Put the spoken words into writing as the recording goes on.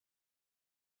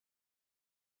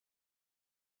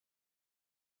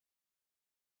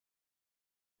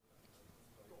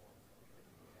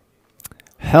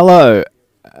Hello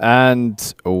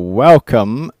and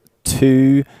welcome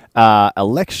to a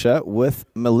lecture with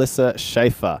Melissa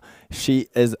Schäfer. She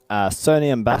is a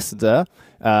Sony ambassador.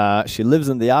 She lives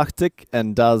in the Arctic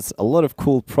and does a lot of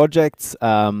cool projects,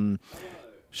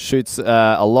 shoots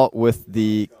a lot with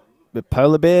the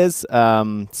polar bears.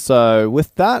 So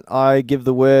with that, I give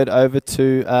the word over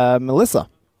to Melissa.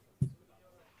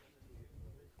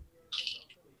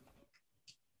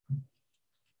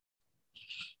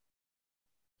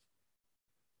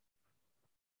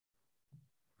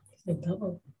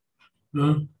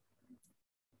 Mm.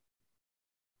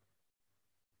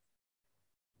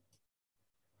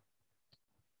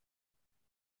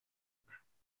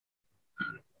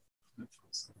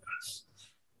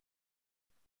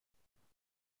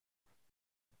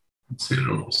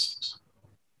 Zeros.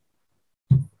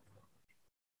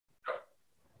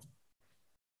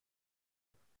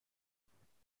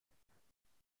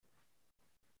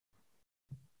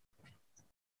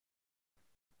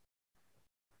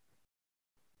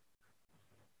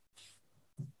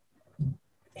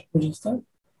 Would you start?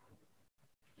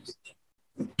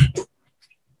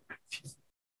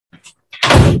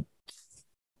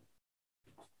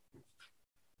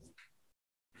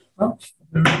 Ja.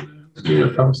 Nu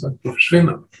är 5 snabbt att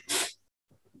försvinna.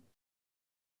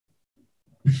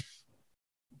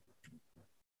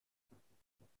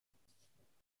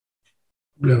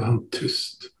 Blev han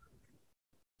tyst?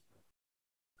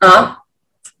 Ja.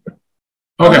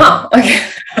 Okej. Okay.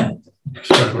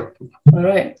 All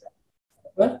right.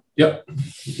 What? Yeah,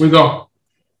 we go.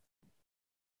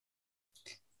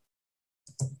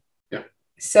 Yeah.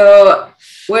 So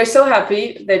we're so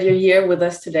happy that you're here with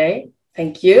us today.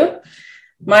 Thank you.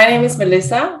 My name is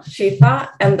Melissa Schäfer,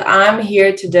 and I'm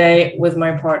here today with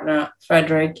my partner,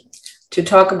 Fredrik, to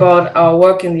talk about our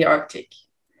work in the Arctic.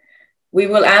 We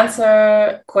will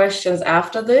answer questions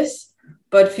after this,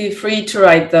 but feel free to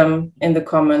write them in the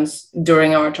comments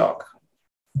during our talk.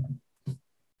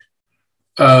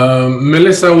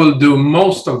 Melissa will do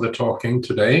most of the talking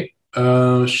today.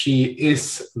 She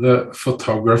is the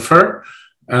photographer,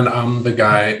 and I'm the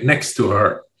guy next to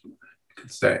her, you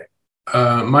could say.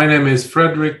 My name is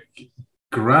Fredrik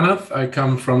Granath. I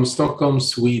come from Stockholm,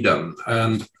 Sweden,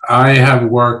 and I have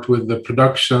worked with the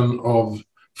production of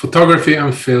photography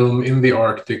and film in the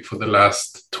Arctic for the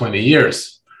last 20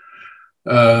 years.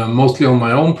 Mostly on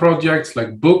my own projects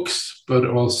like books, but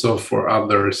also for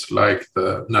others like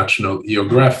the National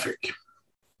Geographic.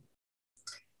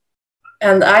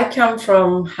 And I come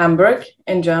from Hamburg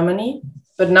in Germany,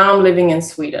 but now I'm living in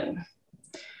Sweden.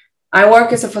 I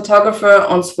work as a photographer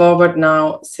on Svalbard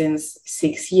now since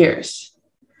 6 years.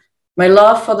 My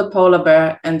love for the polar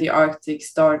bear and the Arctic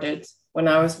started when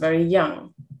I was very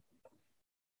young.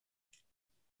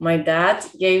 My dad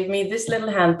gave me this little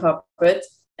hand puppet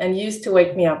and used to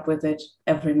wake me up with it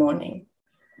every morning.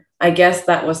 I guess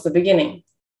that was the beginning.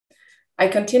 I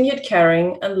continued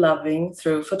caring and loving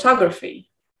through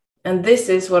photography. And this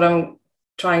is what I'm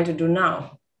trying to do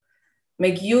now.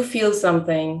 Make you feel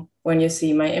something when you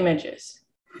see my images.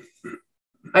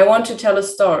 I want to tell a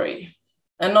story,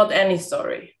 and not any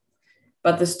story,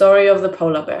 but the story of the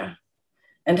polar bear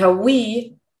and how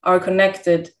we are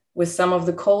connected with some of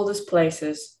the coldest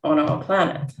places on our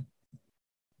planet.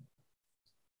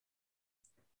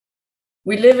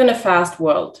 We live in a fast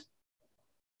world.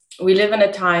 We live in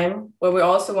a time where we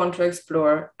also want to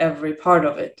explore every part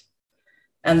of it.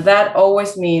 And that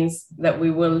always means that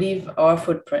we will leave our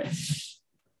footprints.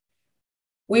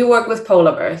 We work with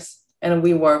polar bears and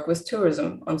we work with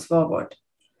tourism on Svalbard.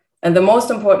 And the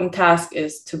most important task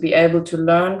is to be able to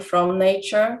learn from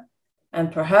nature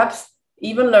and perhaps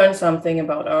even learn something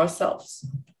about ourselves.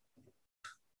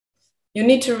 You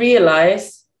need to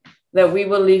realize that we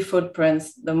will leave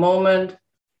footprints the moment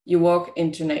you walk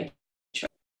into nature.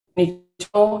 You need to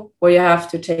know where you have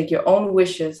to take your own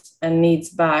wishes and needs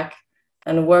back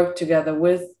and work together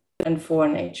with and for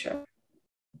nature.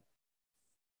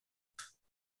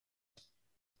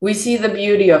 We see the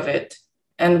beauty of it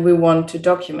and we want to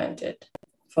document it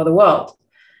for the world.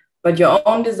 But your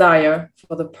own desire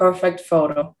for the perfect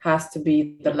photo has to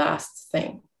be the last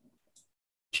thing.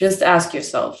 Just ask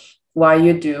yourself why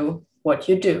you do what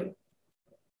you do.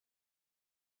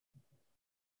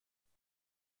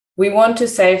 We want to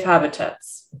save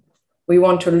habitats. We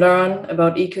want to learn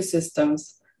about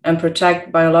ecosystems and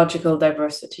protect biological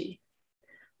diversity.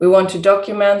 We want to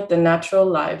document the natural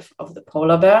life of the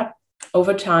polar bear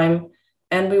over time,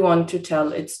 and we want to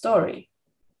tell its story.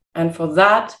 And for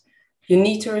that, you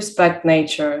need to respect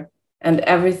nature and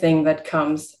everything that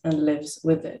comes and lives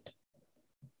with it.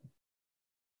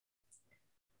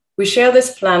 We share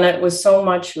this planet with so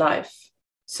much life,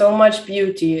 So much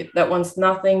beauty that wants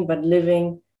nothing but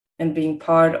living and being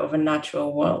part of a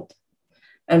natural world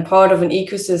and part of an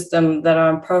ecosystem that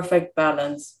are in perfect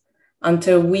balance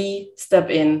until we step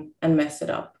in and mess it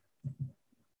up.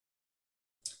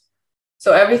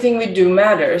 So everything we do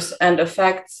matters and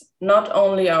affects not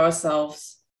only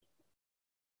ourselves,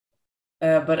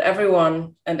 but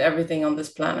everyone and everything on this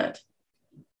planet.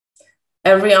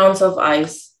 Every ounce of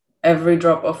ice, every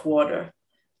drop of water,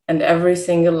 and every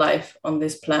single life on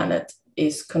this planet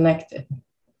is connected.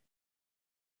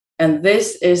 And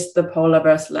this is the polar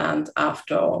bear's land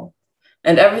after all.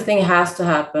 And everything has to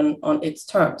happen on its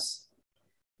terms.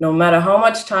 No matter how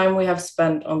much time we have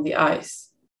spent on the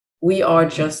ice, we are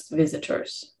just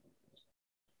visitors.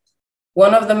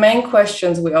 One of the main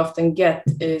questions we often get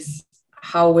is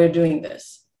how we're doing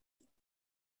this.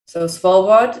 So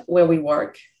Svalbard, where we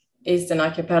work, is an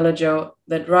archipelago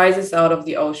that rises out of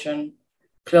the ocean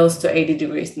close to 80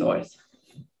 degrees north,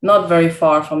 not very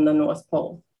far from the North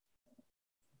Pole.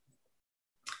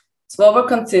 Svalbard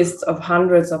consists of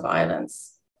hundreds of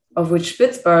islands, of which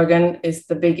Spitsbergen is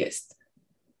the biggest.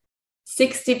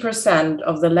 60%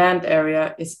 of the land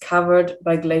area is covered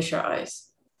by glacier ice.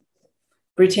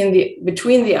 Between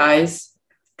the ice,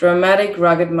 dramatic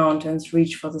rugged mountains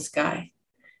reach for the sky.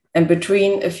 And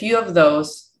between a few of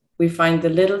those, we find the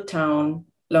little town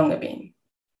Longyearbyen.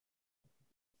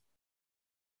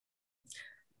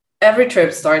 Every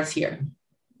trip starts here.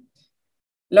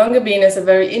 Longyearbyen is a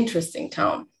very interesting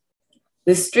town.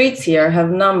 The streets here have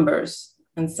numbers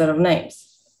instead of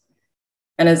names.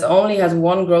 And it only has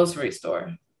one grocery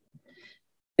store.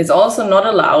 It's also not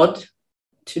allowed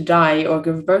to die or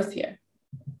give birth here.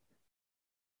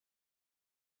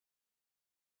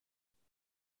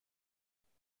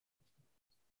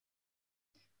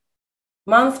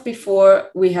 Months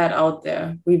before we head out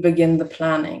there, we begin the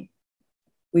planning.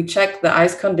 We check the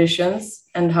ice conditions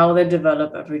and how they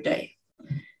develop every day.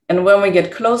 And when we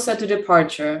get closer to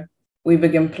departure, we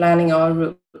begin planning our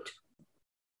route,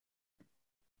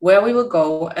 where we will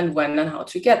go and when and how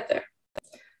to get there.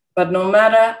 But no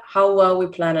matter how well we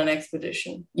plan an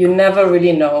expedition, you never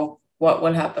really know what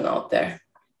will happen out there.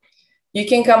 You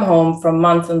can come home from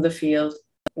months in the field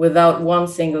without one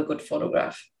single good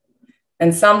photograph.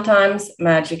 And sometimes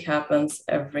magic happens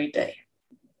every day.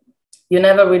 You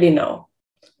never really know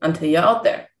until you're out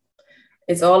there.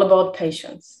 It's all about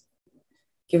patience.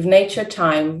 Give nature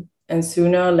time, and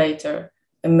sooner or later,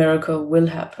 a miracle will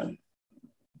happen.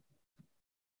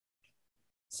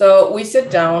 So we sit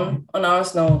down on our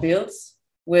snowmobiles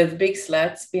with big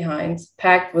sleds behind,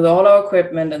 packed with all our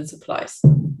equipment and supplies.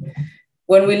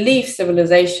 When we leave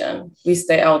civilization, we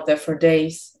stay out there for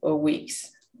days or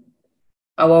weeks.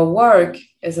 Our work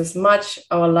is as much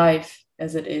our life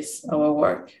as it is our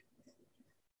work.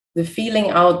 The feeling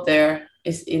out there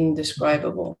is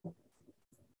indescribable.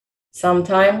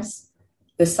 Sometimes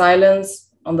the silence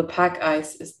on the pack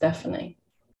ice is deafening.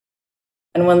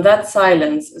 And when that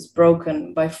silence is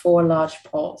broken by 4 large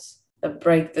paws that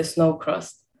break the snow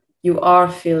crust, you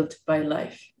are filled by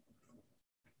life.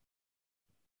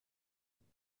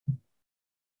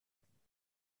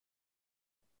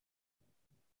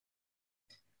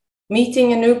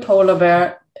 Meeting a new polar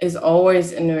bear is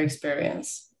always a new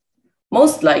experience.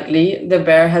 Most likely, the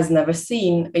bear has never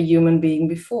seen a human being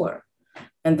before.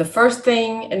 And the first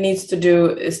thing it needs to do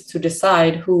is to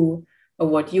decide who or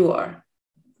what you are.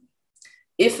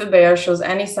 If a bear shows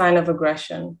any sign of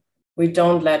aggression, we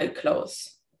don't let it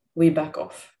close. We back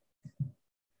off.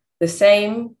 The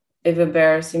same if a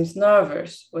bear seems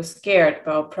nervous or scared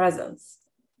by our presence,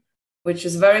 which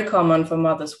is very common for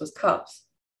mothers with cubs.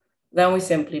 Then we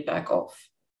simply back off.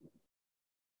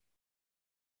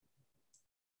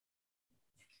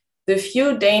 The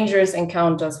few dangerous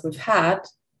encounters we've had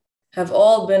have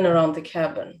all been around the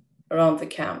cabin, around the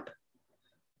camp.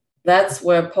 That's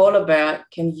where a polar bear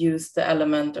can use the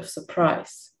element of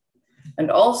surprise. And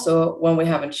also when we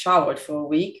haven't showered for a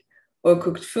week or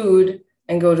cooked food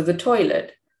and go to the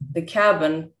toilet, the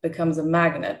cabin becomes a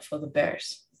magnet for the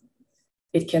bears.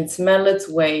 It can smell its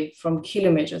way from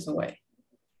kilometers away.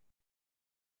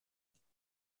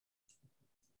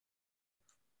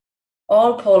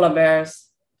 All polar bears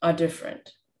are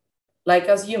different. Like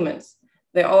us humans,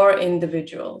 they are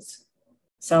individuals.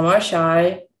 Some are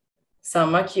shy,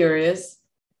 some are curious,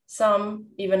 some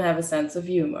even have a sense of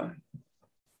humor.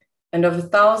 And of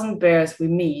 1,000 bears we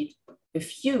meet, a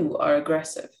few are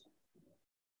aggressive.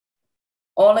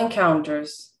 All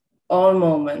encounters, all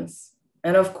moments,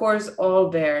 and of course all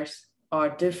bears are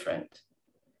different.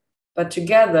 But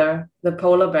together, the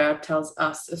polar bear tells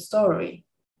us a story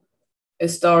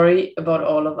about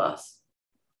all of us.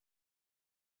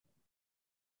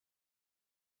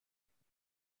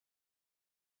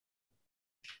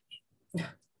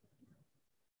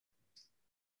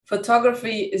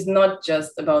 Photography is not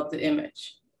just about the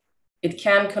image. It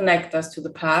can connect us to the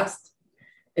past.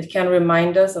 It can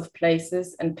remind us of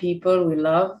places and people we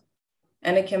love,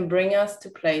 and it can bring us to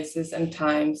places and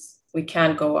times we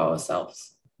can't go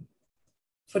ourselves.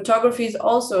 Photography is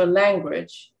also a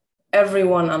language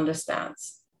everyone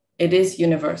understands. It is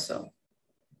universal.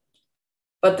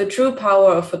 But the true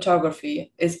power of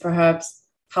photography is perhaps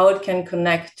how it can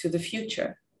connect to the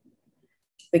future.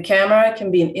 The camera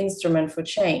can be an instrument for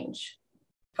change,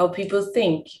 how people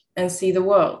think and see the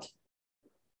world.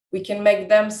 We can make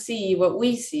them see what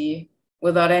we see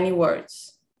without any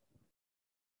words.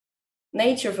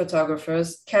 Nature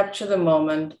photographers capture the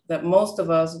moment that most of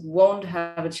us won't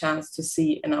have a chance to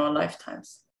see in our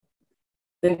lifetimes.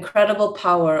 The incredible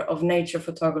power of nature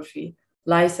photography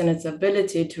lies in its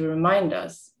ability to remind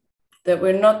us that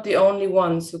we're not the only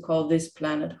ones who call this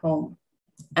planet home,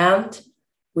 and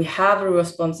we have a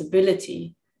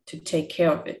responsibility to take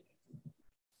care of it.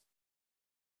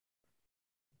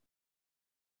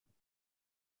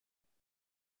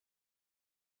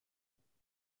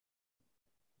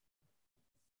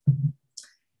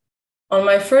 On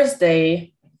my first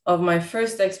day of my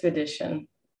first expedition,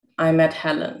 I met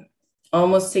Helen,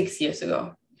 almost 6 years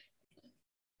ago.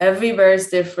 Every bear is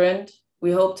different.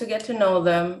 We hope to get to know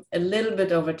them a little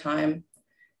bit over time,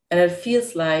 and it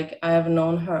feels like I have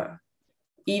known her,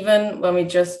 even when we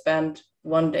just spent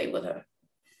one day with her.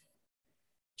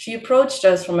 She approached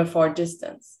us from a far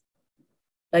distance.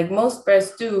 Like most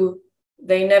bears do,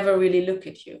 they never really look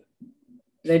at you.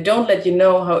 They don't let you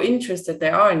know how interested they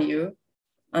are in you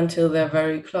until they're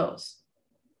very close.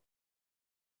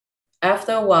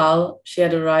 After a while, she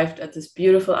had arrived at this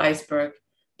beautiful iceberg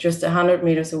just 100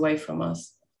 meters away from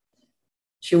us.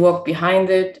 She walked behind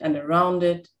it and around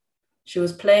it. She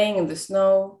was playing in the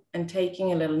snow and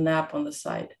taking a little nap on the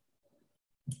side.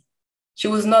 She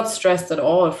was not stressed at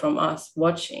all from us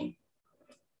watching,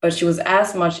 but she was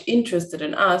as much interested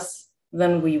in us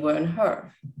than we were in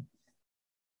her.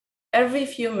 Every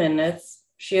few minutes,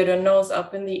 she had her nose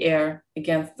up in the air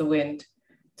against the wind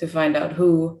to find out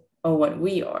who or what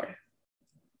we are.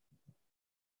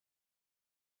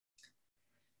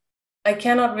 I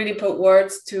cannot really put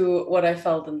words to what I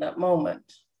felt in that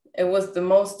moment. It was the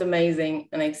most amazing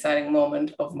and exciting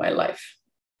moment of my life.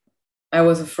 I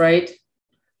was afraid,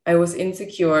 I was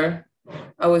insecure,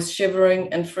 I was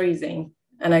shivering and freezing,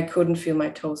 and I couldn't feel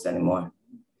my toes anymore.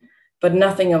 But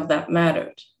nothing of that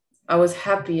mattered. I was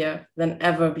happier than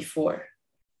ever before.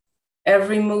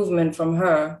 Every movement from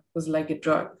her was like a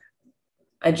drug.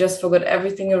 I just forgot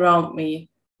everything around me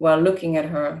while looking at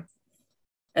her.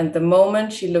 And the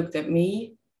moment she looked at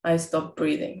me, I stopped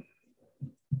breathing.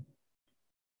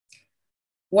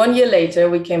 1 year later,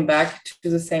 we came back to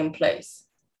the same place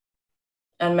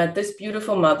and met this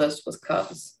beautiful mother with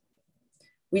cubs.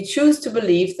 We choose to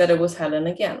believe that it was Helen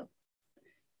again.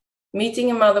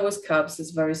 Meeting a mother with cubs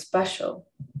is very special.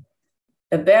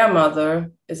 A bear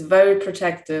mother is very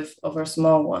protective of her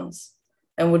small ones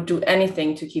and would do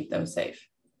anything to keep them safe.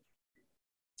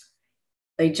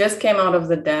 They just came out of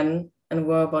the den and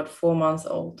were about 4 months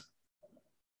old.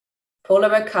 Polar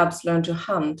bear cubs learn to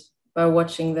hunt by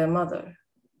watching their mother.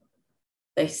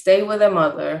 They stay with their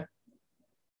mother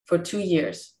for 2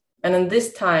 years, and in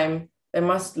this time, they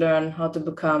must learn how to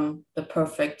become the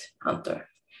perfect hunter.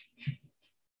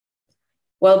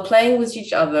 While playing with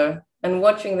each other and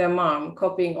watching their mom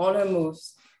copying all her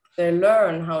moves, they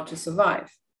learn how to survive.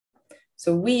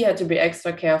 So we had to be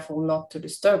extra careful not to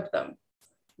disturb them.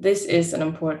 This is an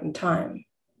important time.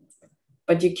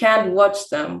 But you can't watch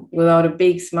them without a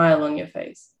big smile on your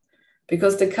face,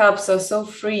 because the cubs are so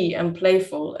free and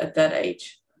playful at that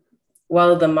age,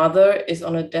 while the mother is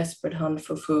on a desperate hunt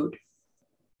for food.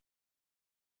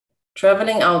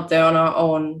 Traveling out there on our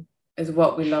own is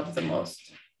what we love the most.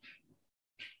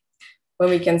 When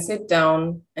we can sit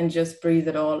down and just breathe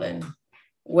it all in,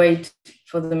 wait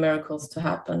for the miracles to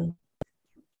happen.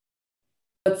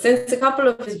 But since a couple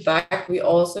of years back, we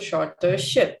also charter a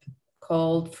ship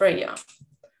called Freya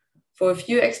for a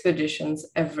few expeditions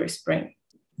every spring.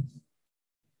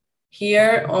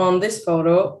 Here on this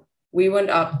photo, we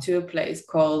went up to a place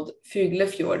called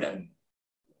Fuglefjorden.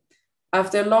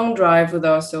 After a long drive with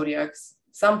our Zodiacs,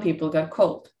 some people got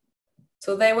cold,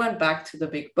 so they went back to the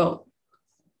big boat.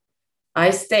 I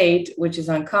stayed, which is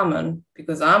uncommon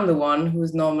because I'm the one who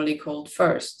is normally cold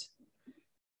first.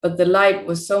 But the light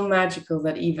was so magical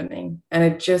that evening, and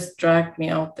it just dragged me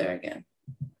out there again.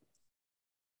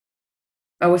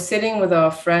 I was sitting with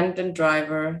our friend and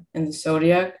driver in the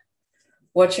Zodiac,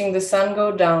 watching the sun go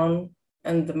down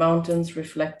and the mountains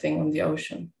reflecting on the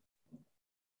ocean.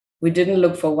 We didn't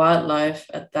look for wildlife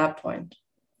at that point.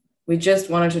 We just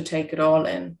wanted to take it all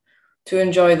in, to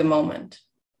enjoy the moment.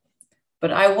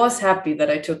 But I was happy that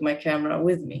I took my camera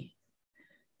with me,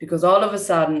 because all of a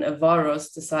sudden a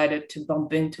walrus decided to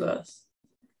bump into us.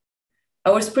 I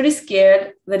was pretty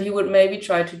scared that he would maybe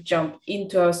try to jump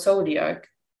into our zodiac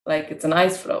like it's an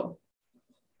ice floe.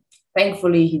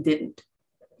 Thankfully, he didn't.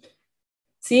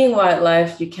 Seeing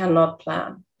wildlife, you cannot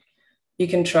plan. You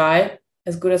can try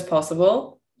as good as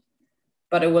possible,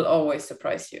 but it will always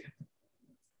surprise you.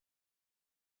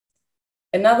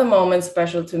 Another moment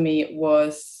special to me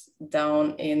was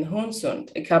down in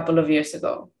Hundsund a couple of years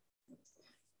ago.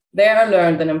 There I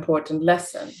learned an important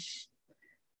lesson.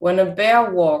 When a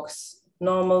bear walks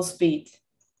normal speed,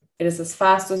 it is as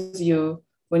fast as you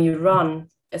when you run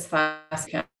as fast as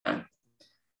you can.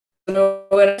 So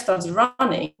when it starts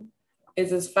running,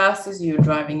 it's as fast as you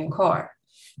driving a car.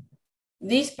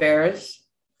 These bears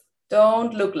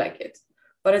don't look like it,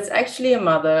 but it's actually a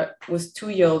mother with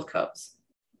 2-year-old cubs.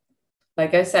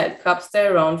 Like I said, cubs stay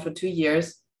around for 2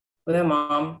 years with their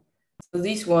mom, so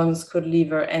these ones could leave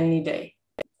her any day.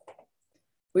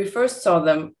 We first saw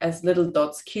them as little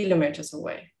dots kilometers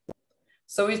away.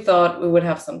 So we thought we would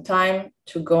have some time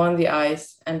to go on the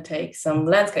ice and take some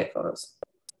landscape photos.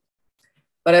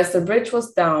 But as the bridge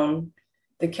was down,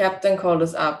 the captain called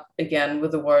us up again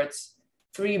with the words,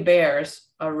 3 bears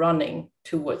are running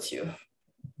towards you.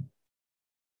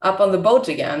 Up on the boat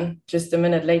again, just a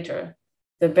minute later,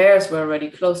 the bears were already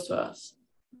close to us.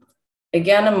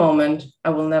 Again, a moment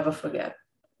I will never forget,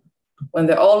 when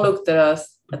they all looked at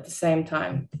us at the same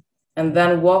time and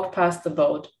then walked past the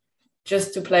boat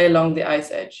just to play along the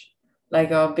ice edge,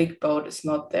 like our big boat is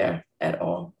not there at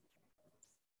all.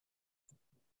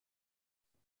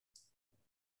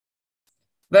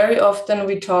 Very often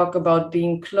we talk about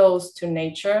being close to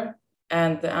nature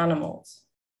and the animals.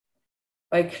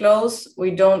 By close,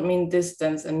 we don't mean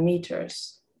distance in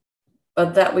meters,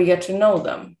 but that we get to know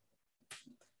them.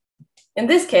 In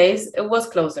this case, it was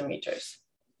close in meters.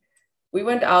 We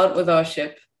went out with our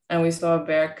ship and we saw a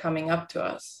bear coming up to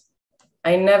us.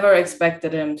 I never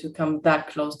expected him to come that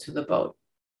close to the boat.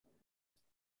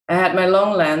 I had my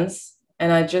long lens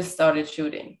and I just started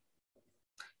shooting.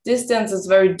 Distance is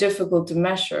very difficult to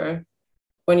measure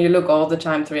when you look all the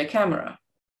time through a camera.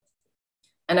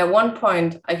 And at one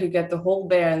point, I could get the whole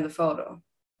bear in the photo.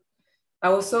 I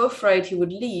was so afraid he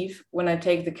would leave when I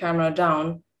take the camera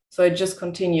down, so I just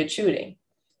continued shooting.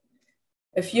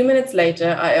 A few minutes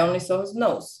later, I only saw his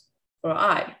nose or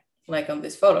eye, like on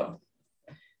this photo.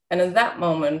 And in that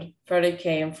moment, Fredrik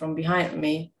came from behind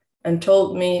me and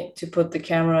told me to put the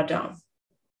camera down.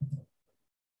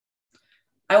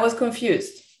 I was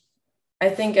confused. I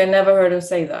think I never heard him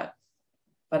say that,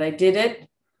 but I did it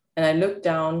and I looked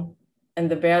down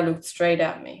and the bear looked straight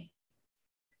at me.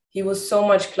 He was so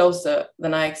much closer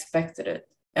than I expected it,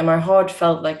 and my heart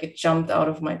felt like it jumped out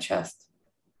of my chest.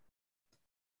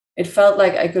 It felt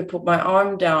like I could put my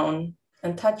arm down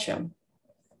and touch him.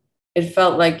 It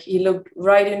felt like he looked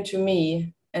right into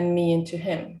me and me into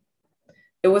him.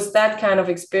 It was that kind of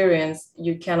experience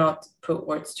you cannot put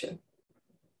words to.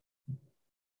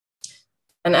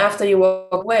 And after you walk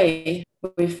away,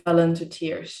 we fell into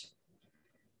tears.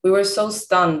 We were so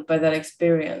stunned by that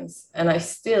experience, and I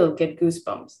still get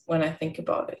goosebumps when I think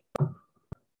about it.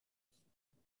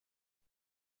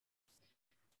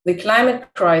 The climate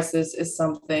crisis is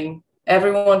something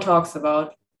everyone talks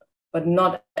about, but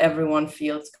not everyone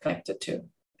feels connected to,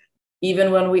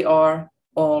 even when we are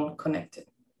all connected.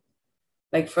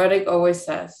 Like Fredrik always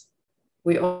says,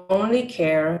 we only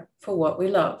care for what we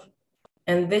love.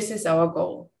 And this is our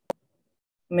goal.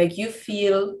 Make you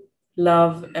feel,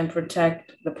 love, and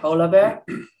protect the polar bear,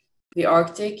 the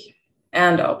Arctic,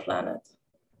 and our planet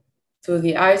through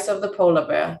the eyes of the polar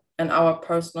bear and our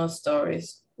personal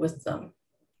stories with them.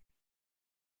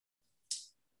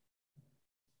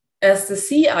 As the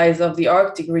sea ice of the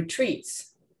Arctic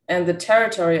retreats and the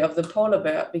territory of the polar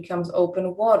bear becomes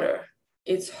open water,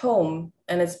 its home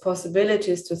and its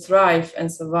possibilities to thrive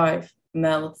and survive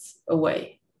melts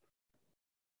away.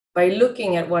 By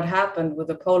looking at what happened with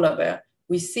the polar bear,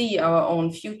 we see our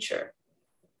own future.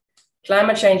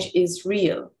 Climate change is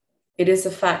real. It is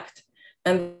a fact.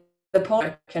 And the polar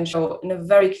bear can show in a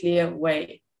very clear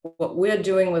way what we're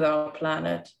doing with our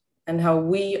planet and how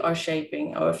we are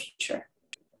shaping our future.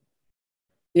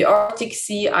 The Arctic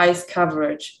sea ice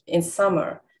coverage in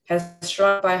summer has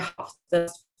shrunk by half the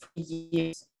last 4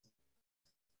 years,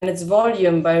 and its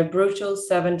volume by a brutal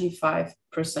 75%.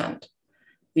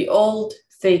 The old,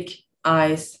 thick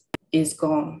ice is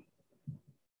gone.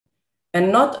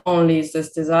 And not only is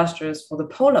this disastrous for the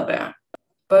polar bear,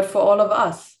 but for all of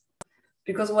us,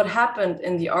 because what happened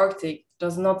in the Arctic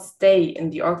does not stay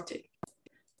in the Arctic.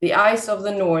 The ice of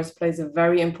the North plays a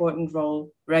very important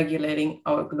role regulating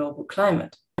our global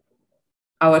climate.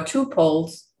 Our two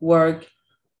poles work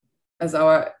as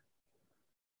our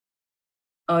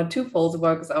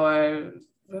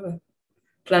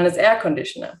planet's air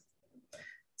conditioner.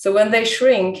 So when they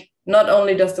shrink, not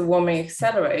only does the warming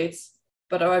accelerate,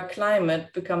 but our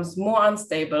climate becomes more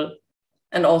unstable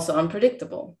and also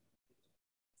unpredictable.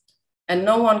 And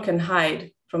no one can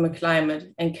hide from a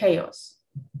climate in chaos.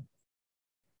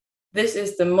 This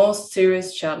is the most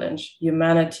serious challenge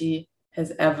humanity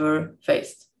has ever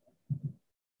faced.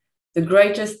 The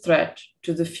greatest threat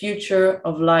to the future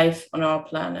of life on our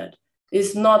planet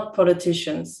is not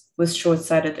politicians with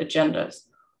short-sighted agendas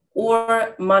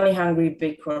or money-hungry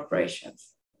big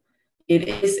corporations. It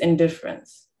is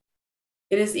indifference.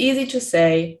 It is easy to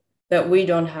say that we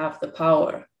don't have the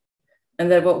power and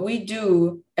that what we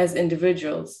do as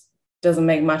individuals doesn't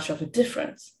make much of a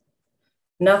difference.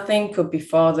 Nothing could be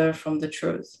farther from the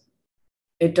truth.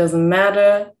 It doesn't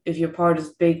matter if your part is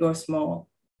big or small.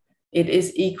 It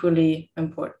is equally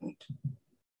important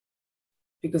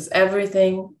because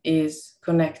everything is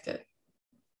connected.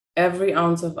 Every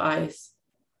ounce of ice,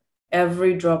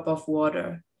 every drop of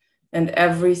water, and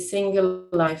every single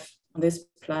life on this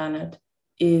planet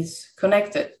is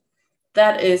connected.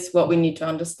 That is what we need to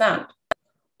understand.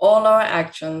 All our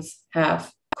actions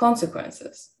have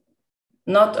consequences,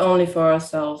 not only for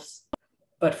ourselves,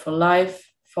 but for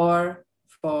life far,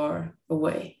 far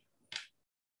away.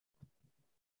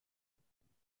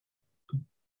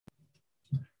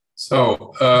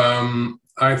 So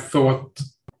I thought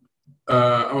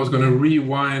I was going to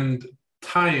rewind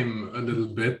time a little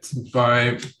bit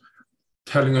by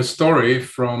telling a story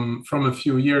from a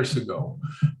few years ago.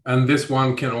 And this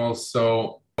one can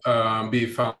also be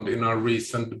found in our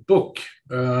recent book,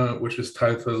 which is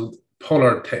titled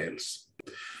Polar Tales.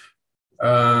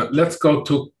 Let's go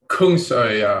to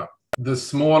Kungsøya, the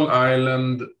small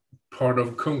island part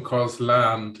of Kung Karl's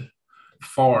land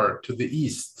far to the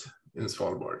east in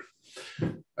Svalbard.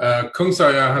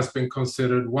 Kungsøya has been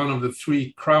considered one of the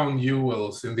 3 crown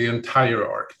jewels in the entire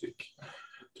Arctic.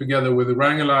 Together with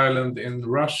Wrangel Island in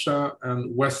Russia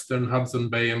and Western Hudson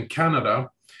Bay in Canada,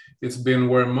 it's been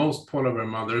where most polar bear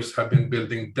mothers have been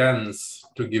building dens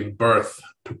to give birth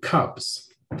to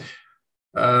cubs.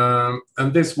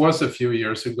 And this was a few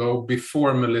years ago,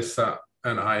 before Melissa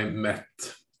and I met.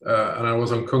 And I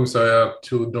was on Kungsøya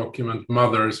to document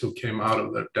mothers who came out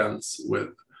of their dens with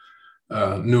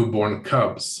newborn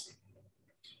cubs.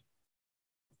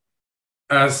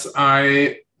 As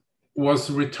I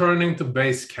was returning to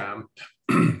base camp,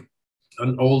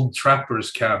 an old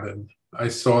trapper's cabin, I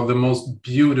saw the most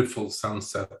beautiful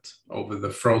sunset over the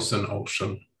frozen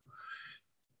ocean.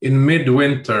 In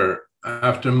midwinter,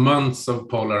 after months of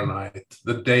polar night,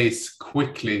 the days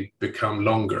quickly become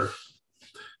longer.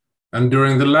 And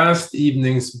during the last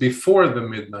evenings before the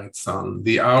midnight sun,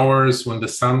 the hours when the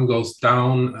sun goes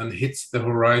down and hits the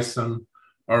horizon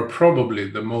are probably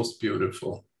the most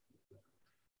beautiful.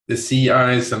 The sea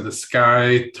ice and the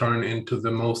sky turn into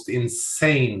the most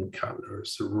insane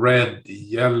colors: red,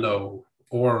 yellow,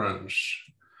 orange.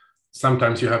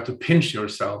 Sometimes you have to pinch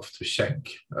yourself to check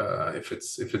if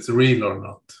it's real or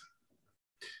not.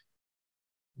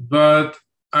 But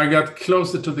I got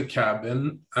closer to the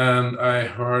cabin and I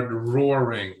heard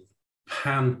roaring,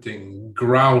 panting,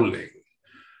 growling.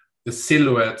 The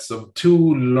silhouettes of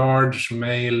 2 large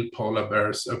male polar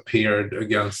bears appeared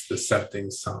against the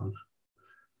setting sun.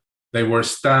 They were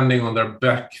standing on their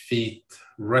back feet,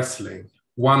 wrestling.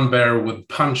 One bear would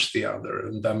punch the other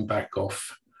and then back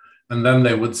off. And then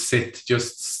they would sit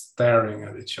just staring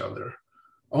at each other,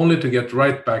 only to get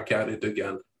right back at it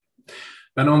again.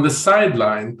 And on the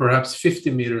sideline, perhaps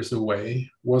 50 meters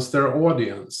away, was their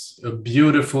audience. A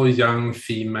beautiful young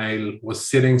female was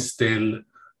sitting still,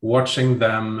 watching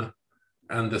them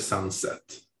and the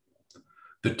sunset.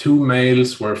 The 2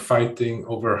 males were fighting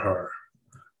over her,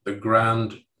 the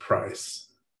grand prize.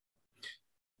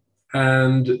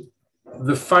 And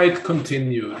the fight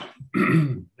continued.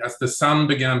 As the sun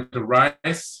began to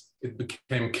rise, it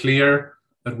became clear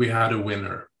that we had a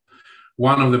winner.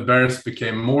 One of the bears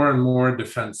became more and more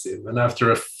defensive, and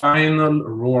after a final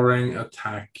roaring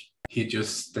attack, he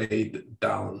just stayed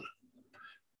down.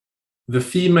 The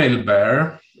female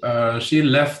bear, she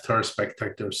left her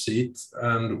spectator seat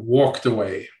and walked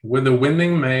away, with the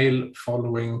winning male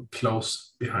following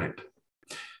close behind.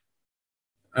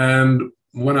 And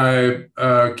when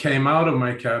I came out of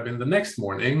my cabin the next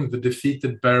morning, the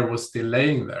defeated bear was still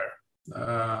laying there,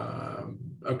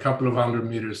 a couple of 100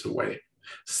 meters away,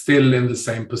 still in the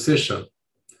same position.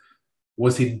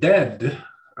 Was he dead?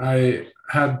 I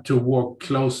had to walk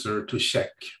closer to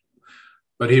check,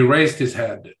 but he raised his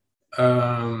head.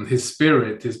 His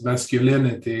spirit, his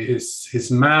masculinity, his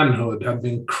manhood had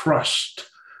been crushed,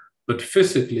 but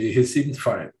physically he seemed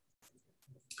fine.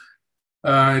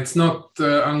 It's not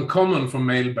uncommon for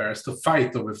male bears to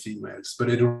fight over females, but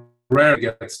it rarely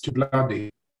gets too bloody.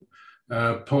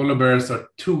 Polar bears are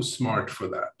too smart for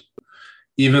that.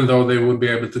 Even though they would be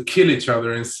able to kill each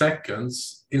other in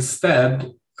seconds,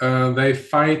 instead, they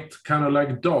fight kind of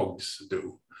like dogs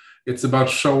do. It's about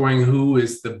showing who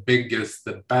is the biggest,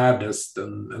 the baddest,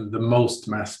 and the most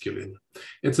masculine.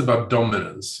 It's about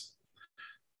dominance.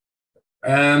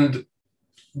 And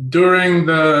during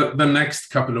the next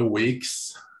couple of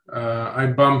weeks, I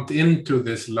bumped into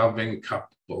this loving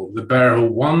couple, the bear who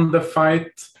won the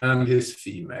fight and his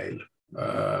female.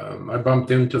 I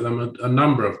bumped into them a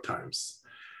number of times.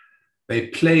 They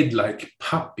played like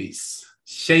puppies,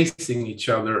 chasing each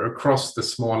other across the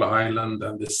small island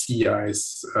and the sea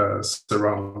ice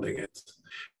surrounding it.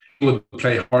 He would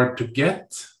play hard to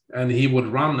get, and he would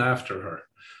run after her.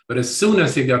 But as soon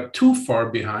as he got too far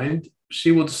behind,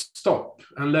 she would stop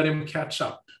and let him catch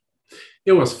up.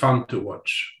 It was fun to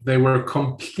watch. They were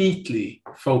completely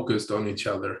focused on each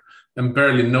other and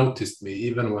barely noticed me,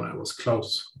 even when I was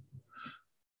close.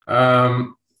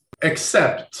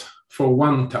 Except for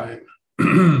one time.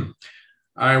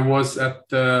 I was at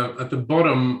the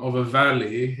bottom of a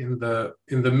valley in the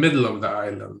middle of the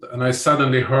island, and I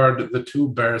suddenly heard the two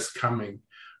bears coming,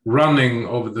 running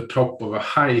over the top of a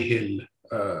high hill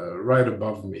right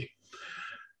above me.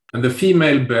 And the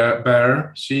female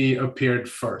bear, she appeared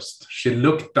first. She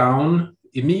looked down,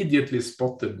 immediately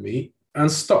spotted me,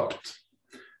 and stopped.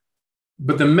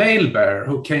 But the male bear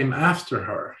who came after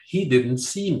her, he didn't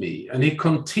see me, and he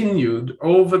continued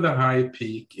over the high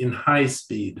peak in high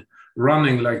speed,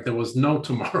 running like there was no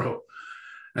tomorrow.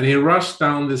 And he rushed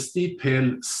down the steep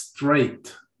hill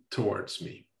straight towards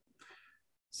me.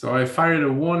 So I fired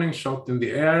a warning shot in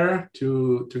the air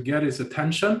to get his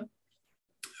attention.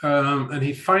 And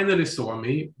he finally saw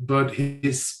me, but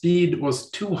his speed was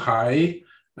too high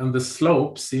and the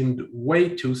slope seemed way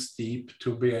too steep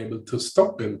to be able to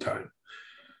stop in time.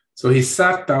 So he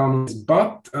sat down on his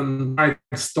butt and tried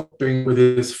stopping with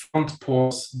his front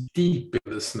paws deep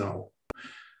in the snow.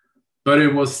 But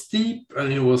it was steep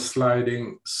and he was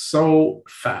sliding so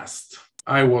fast.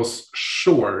 I was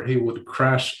sure he would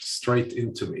crash straight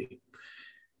into me.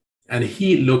 And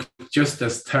he looked just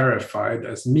as terrified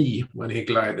as me when he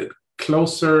glided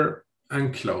closer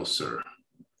and closer.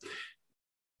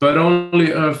 But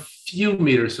only a few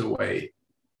meters away,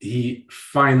 he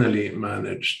finally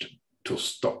managed to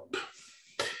stop.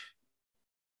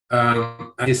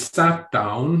 And he sat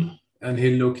down and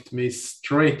he looked me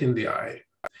straight in the eye.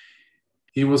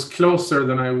 He was closer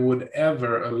than I would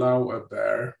ever allow a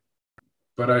bear,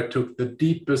 but I took the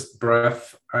deepest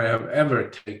breath I have ever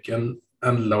taken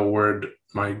and lowered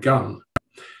my gun.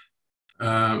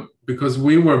 Because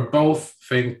we were both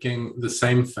thinking the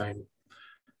same thing.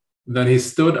 Then he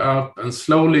stood up and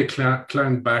slowly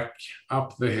climbed back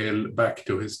up the hill back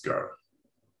to his girl.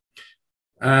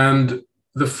 And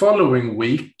the following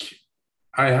week,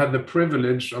 I had the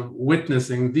privilege of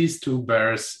witnessing these two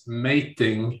bears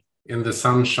mating in the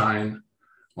sunshine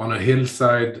on a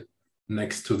hillside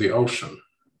next to the ocean.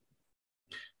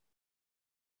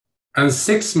 And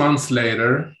 6 months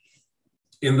later,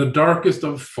 in the darkest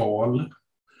of fall,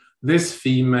 this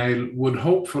female would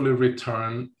hopefully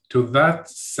return to that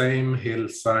same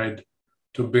hillside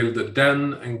to build a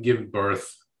den and give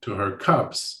birth to her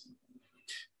cubs.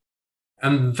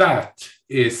 And that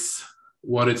is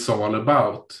what it's all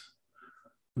about.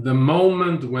 The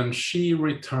moment when she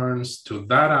returns to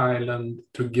that island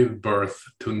to give birth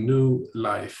to new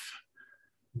life.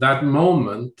 That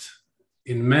moment,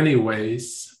 in many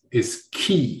ways, is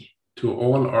key to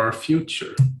all our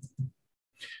future.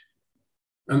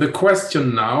 And the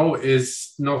question now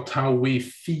is not how we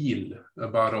feel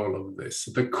about all of this.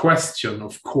 The question,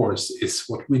 of course, is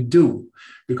what we do.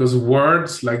 Because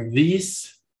words like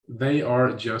these, they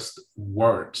are just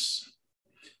words.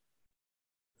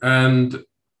 And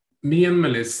me and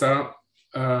Melissa,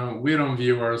 we don't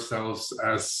view ourselves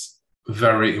as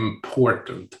very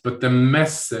important, but the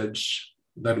message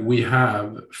that we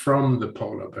have from the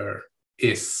polar bear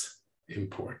is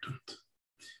important.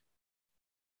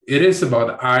 It is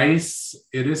about ice,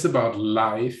 it is about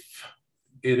life,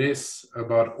 it is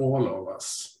about all of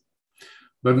us.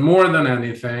 But more than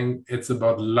anything, it's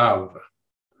about love.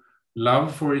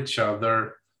 Love for each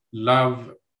other,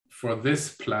 love for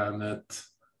this planet,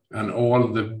 and all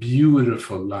the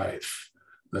beautiful life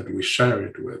that we share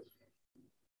it with.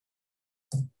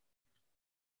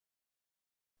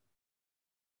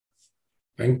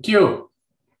 Thank you.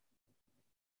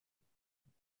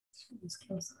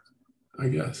 I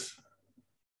guess.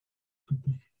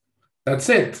 That's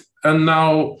it. And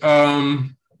now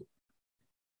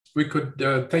we could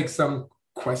take some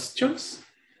questions.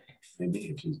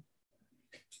 Maybe if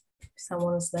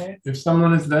someone is there. If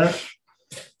someone is there.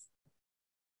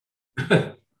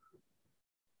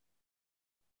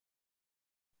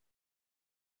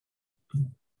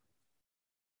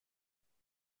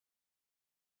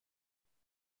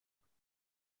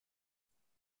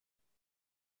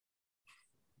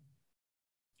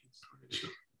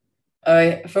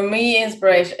 For me,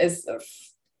 inspiration is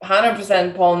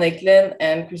 100% Paul Nicklin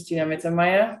and Christina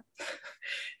Mittermeier.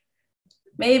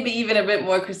 Maybe even a bit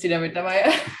more Christina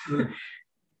Mittermeier.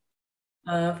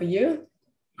 For you?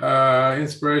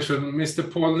 Inspiration, Mr.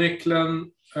 Paul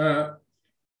Nicklin, I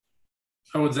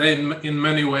would say in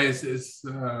many ways is,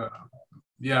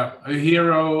 yeah, a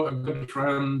hero, a good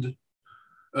friend,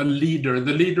 a leader,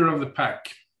 the leader of the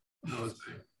pack, I would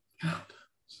say.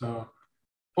 So,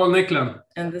 Paul Nicklin.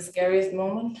 And the scariest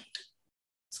moment?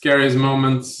 Scariest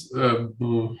moments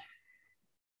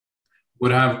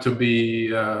would have to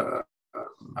be, I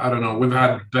don't know, we've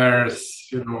had bears,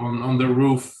 you know, on the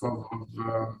roof of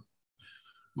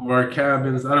our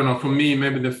cabins. I don't know, for me,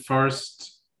 maybe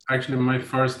actually my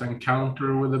first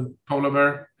encounter with a polar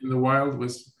bear in the wild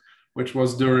which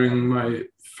was during my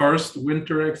first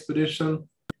winter expedition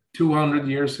 200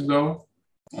 years ago.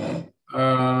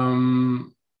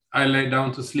 I lay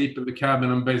down to sleep in the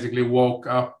cabin and basically woke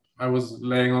up. I was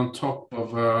laying on top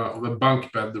of a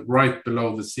bunk bed right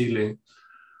below the ceiling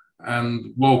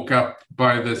and woke up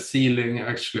by the ceiling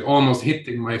actually almost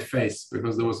hitting my face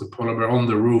because there was a polar bear on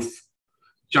the roof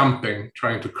jumping,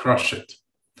 trying to crush it.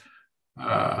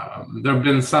 There have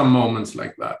been some moments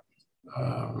like that.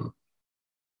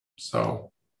 So.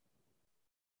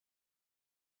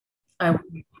 I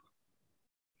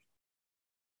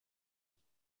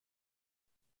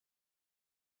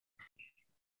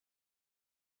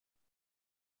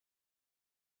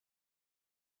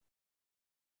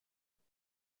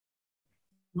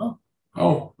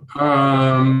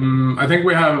think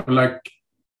we have like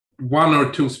 1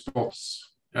 or 2 spots.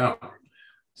 Yeah.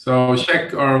 So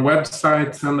check our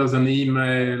website, send us an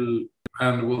email,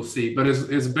 and we'll see. But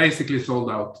it's basically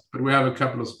sold out. But we have a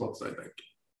couple of spots, I think.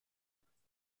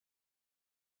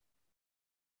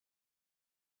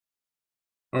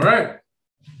 All right.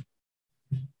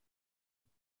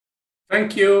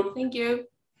 Thank you. Thank you.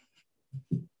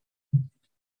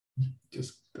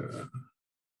 Just.